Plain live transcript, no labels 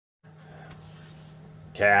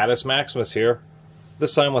Catus Maximus here,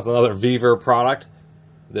 this time with another Vevor product.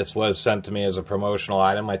 This was sent to me as a promotional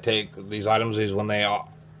item. I take these items when they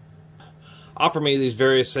offer me these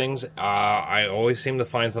various things. I always seem to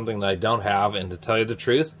find something that I don't have, and to tell you the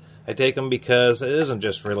truth, I take them because it isn't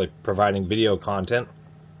just really providing video content.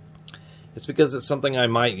 It's because it's something I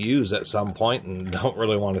might use at some point and don't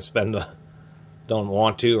really want to spend, don't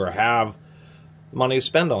want to or have money to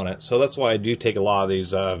spend on it. So that's why I do take a lot of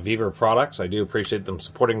these Vevor products. I do appreciate them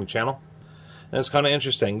supporting the channel. And it's kind of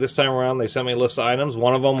interesting. This time around, they sent me a list of items.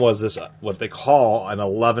 One of them was this, what they call an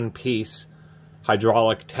 11-piece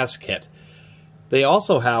hydraulic test kit. They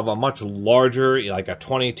also have a much larger, like a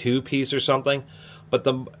 22-piece or something. But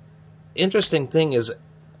the interesting thing is,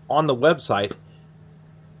 on the website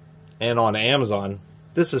and on Amazon,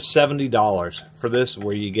 this is $70 for this,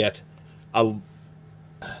 where you get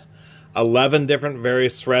 11 different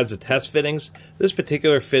various threads of test fittings. This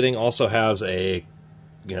particular fitting also has a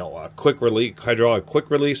quick release, hydraulic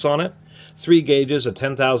quick release on it. 3 gauges, a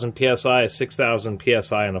 10,000 psi, a 6,000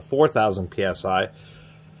 psi, and a 4,000 psi.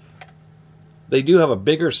 They do have a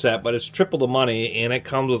bigger set, but it's triple the money, and it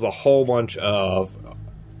comes with a whole bunch of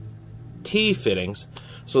T fittings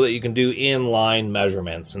so that you can do in-line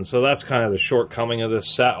measurements. And so that's kind of the shortcoming of this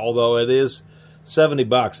set, although it is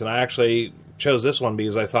 $70, and I actually chose this one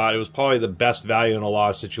because I thought it was probably the best value in a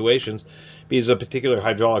lot of situations, because a particular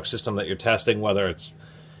hydraulic system that you're testing, whether it's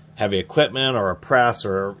heavy equipment or a press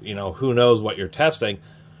or who knows what you're testing,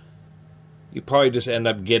 you probably just end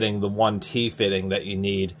up getting the one T fitting that you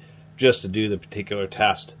need just to do the particular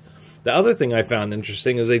test. The other thing I found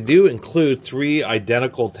interesting is they do include 3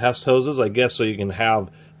 identical test hoses, I guess so you can have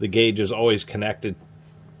the gauges always connected,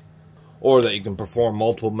 or that you can perform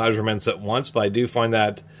multiple measurements at once. But I do find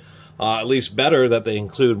that at least better that they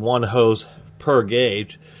include 1 hose per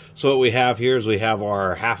gauge. So what we have here is we have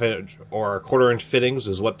our half-inch or quarter-inch fittings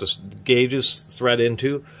is what the gauges thread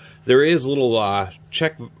into. There is little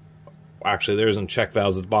actually there isn't check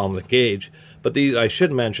valves at the bottom of the gauge, but these, I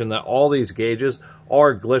should mention that all these gauges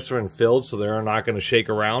are glycerin filled, so they're not going to shake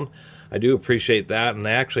around. I do appreciate that, and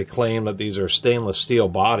they actually claim that these are stainless steel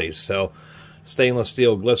bodies. So stainless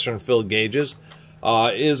steel glycerin filled gauges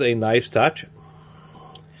is a nice touch.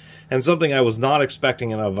 And something I was not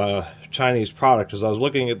expecting of a Chinese product is I was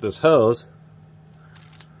looking at this hose.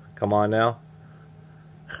 Come on now.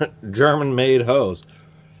 German-made hose.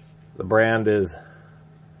 The brand is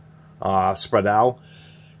Spradau.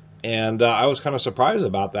 And I was kind of surprised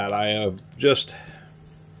about that. I just,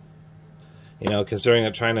 considering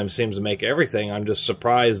that China seems to make everything, I'm just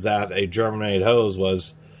surprised that a German-made hose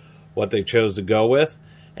was what they chose to go with.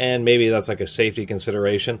 And maybe that's like a safety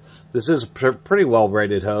consideration. This is a pretty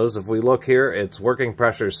well-rated hose. If we look here, its working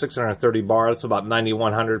pressure is 630 bar. That's about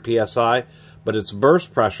 9,100 psi. But its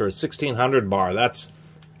burst pressure is 1,600 bar. That's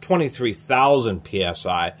 23,000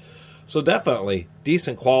 psi. So definitely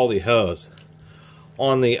decent quality hose.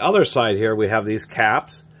 On the other side here, we have these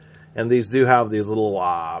caps. And these do have these little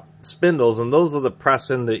spindles. And those are the press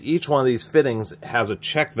into each one of these fittings has a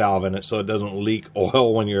check valve in it so it doesn't leak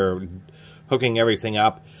oil when you're hooking everything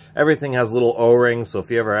up. Everything has little O-rings, so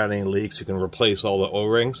if you ever had any leaks, you can replace all the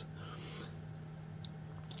O-rings.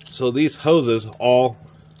 So these hoses all,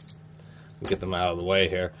 get them out of the way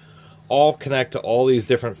here, all connect to all these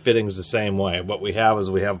different fittings the same way. What we have is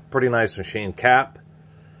we have a pretty nice machine cap.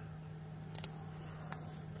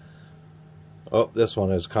 Oh, this one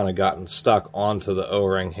has kind of gotten stuck onto the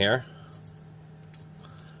O-ring here.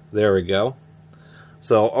 There we go.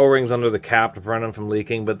 So O-rings under the cap to prevent them from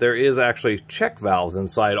leaking, but there is actually check valves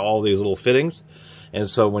inside all these little fittings. And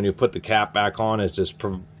so when you put the cap back on, it just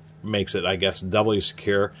makes it, I guess, doubly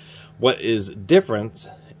secure. What is different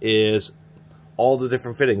is all the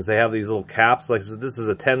different fittings. They have these little caps. Like this is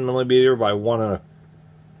a 10 millimeter by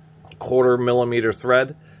 1.25 millimeter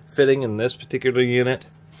thread fitting in this particular unit.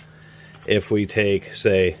 If we take,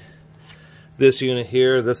 say, this unit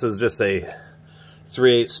here, this is just a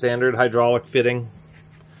 3/8 standard hydraulic fitting.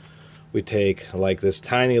 We take like this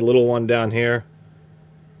tiny little one down here.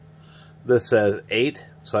 This says 8,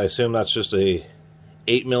 so I assume that's just a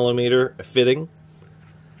 8 millimeter fitting.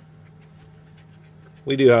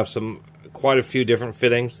 We do have quite a few different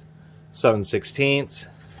fittings. 7/16.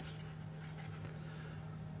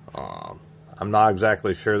 I'm not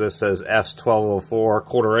exactly sure. This says S1204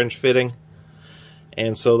 quarter-inch fitting.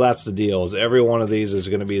 And so that's the deal, is every one of these is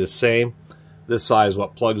going to be the same. This side is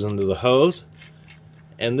what plugs into the hose.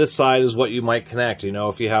 And this side is what you might connect.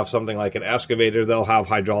 If you have something like an excavator, they'll have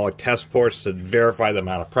hydraulic test ports to verify the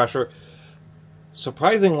amount of pressure.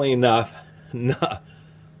 Surprisingly enough,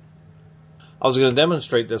 I was going to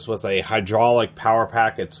demonstrate this with a hydraulic power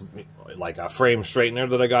pack. It's like a frame straightener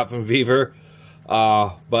that I got from Vevor.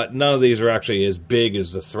 But none of these are actually as big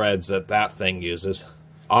as the threads that thing uses.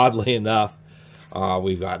 Oddly enough,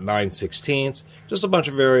 we've got 9/16, just a bunch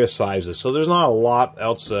of various sizes. So there's not a lot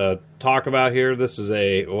else to talk about here. This is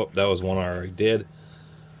a, oh, that was one I already did.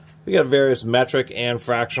 We got various metric and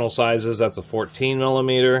fractional sizes. That's a 14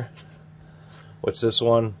 millimeter. What's this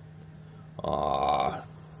one? I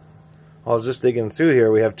was just digging through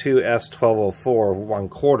here. We have two S1204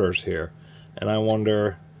 1/4 here. And I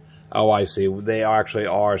wonder, oh, I see. They actually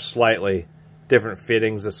are slightly different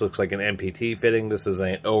fittings. This looks like an MPT fitting. This is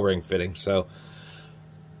an O-ring fitting. So,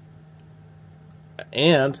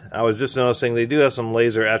 and I was just noticing they do have some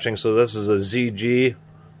laser etching. So this is a ZG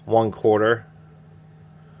 1/4,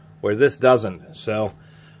 where this doesn't. So,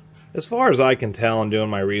 as far as I can tell in doing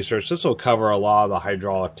my research, this will cover a lot of the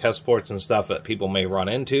hydraulic test ports and stuff that people may run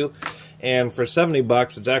into. And for 70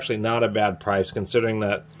 bucks, it's actually not a bad price, considering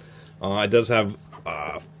that it does have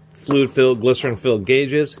fluid-filled, glycerin-filled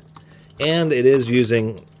gauges, and it is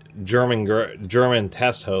using German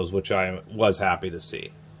test hose, which I was happy to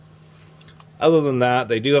see. Other than that,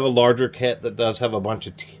 they do have a larger kit that does have a bunch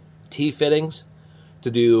of T-fittings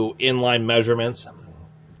to do inline measurements.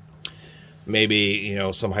 Maybe, you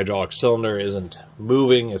know, some hydraulic cylinder isn't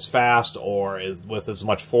moving as fast or with as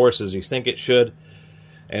much force as you think it should.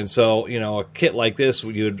 And so, you know, a kit like this,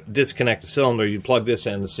 you'd disconnect the cylinder, you'd plug this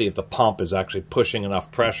in to see if the pump is actually pushing enough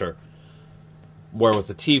pressure. Where with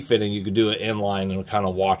the T-fitting, you could do it inline and kind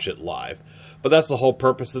of watch it live. But that's the whole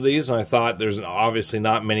purpose of these, and I thought there's obviously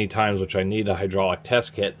not many times which I need a hydraulic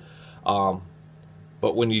test kit.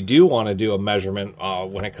 But when you do want to do a measurement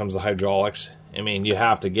when it comes to hydraulics, I mean, you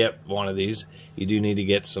have to get one of these. You do need to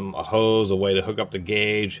get a hose, a way to hook up the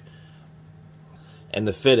gauge, and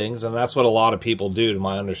the fittings, and that's what a lot of people do, to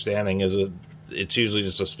my understanding, is it's usually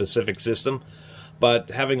just a specific system.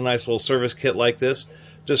 But having a nice little service kit like this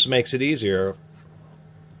just makes it easier,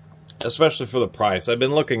 especially for the price. I've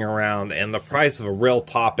been looking around, and the price of a real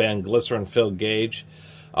top-end glycerin-filled gauge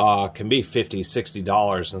can be $50,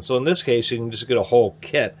 $60. And so in this case, you can just get a whole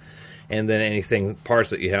kit, and then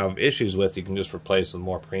parts that you have issues with, you can just replace with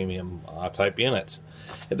more premium type units.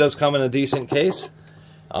 It does come in a decent case.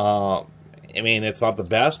 I mean, it's not the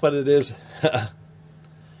best, but it is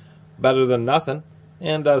better than nothing,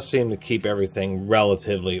 and does seem to keep everything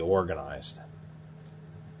relatively organized.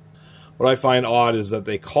 What I find odd is that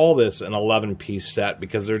they call this an 11-piece set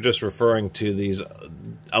because they're just referring to these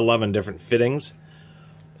 11 different fittings.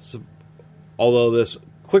 So, although this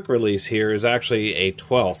quick release here is actually a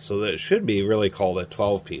 12th, so that it should be really called a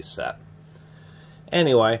 12-piece set.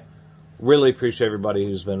 Anyway, really appreciate everybody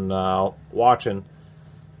who's been watching.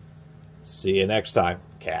 See you next time.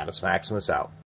 Catus Maximus out.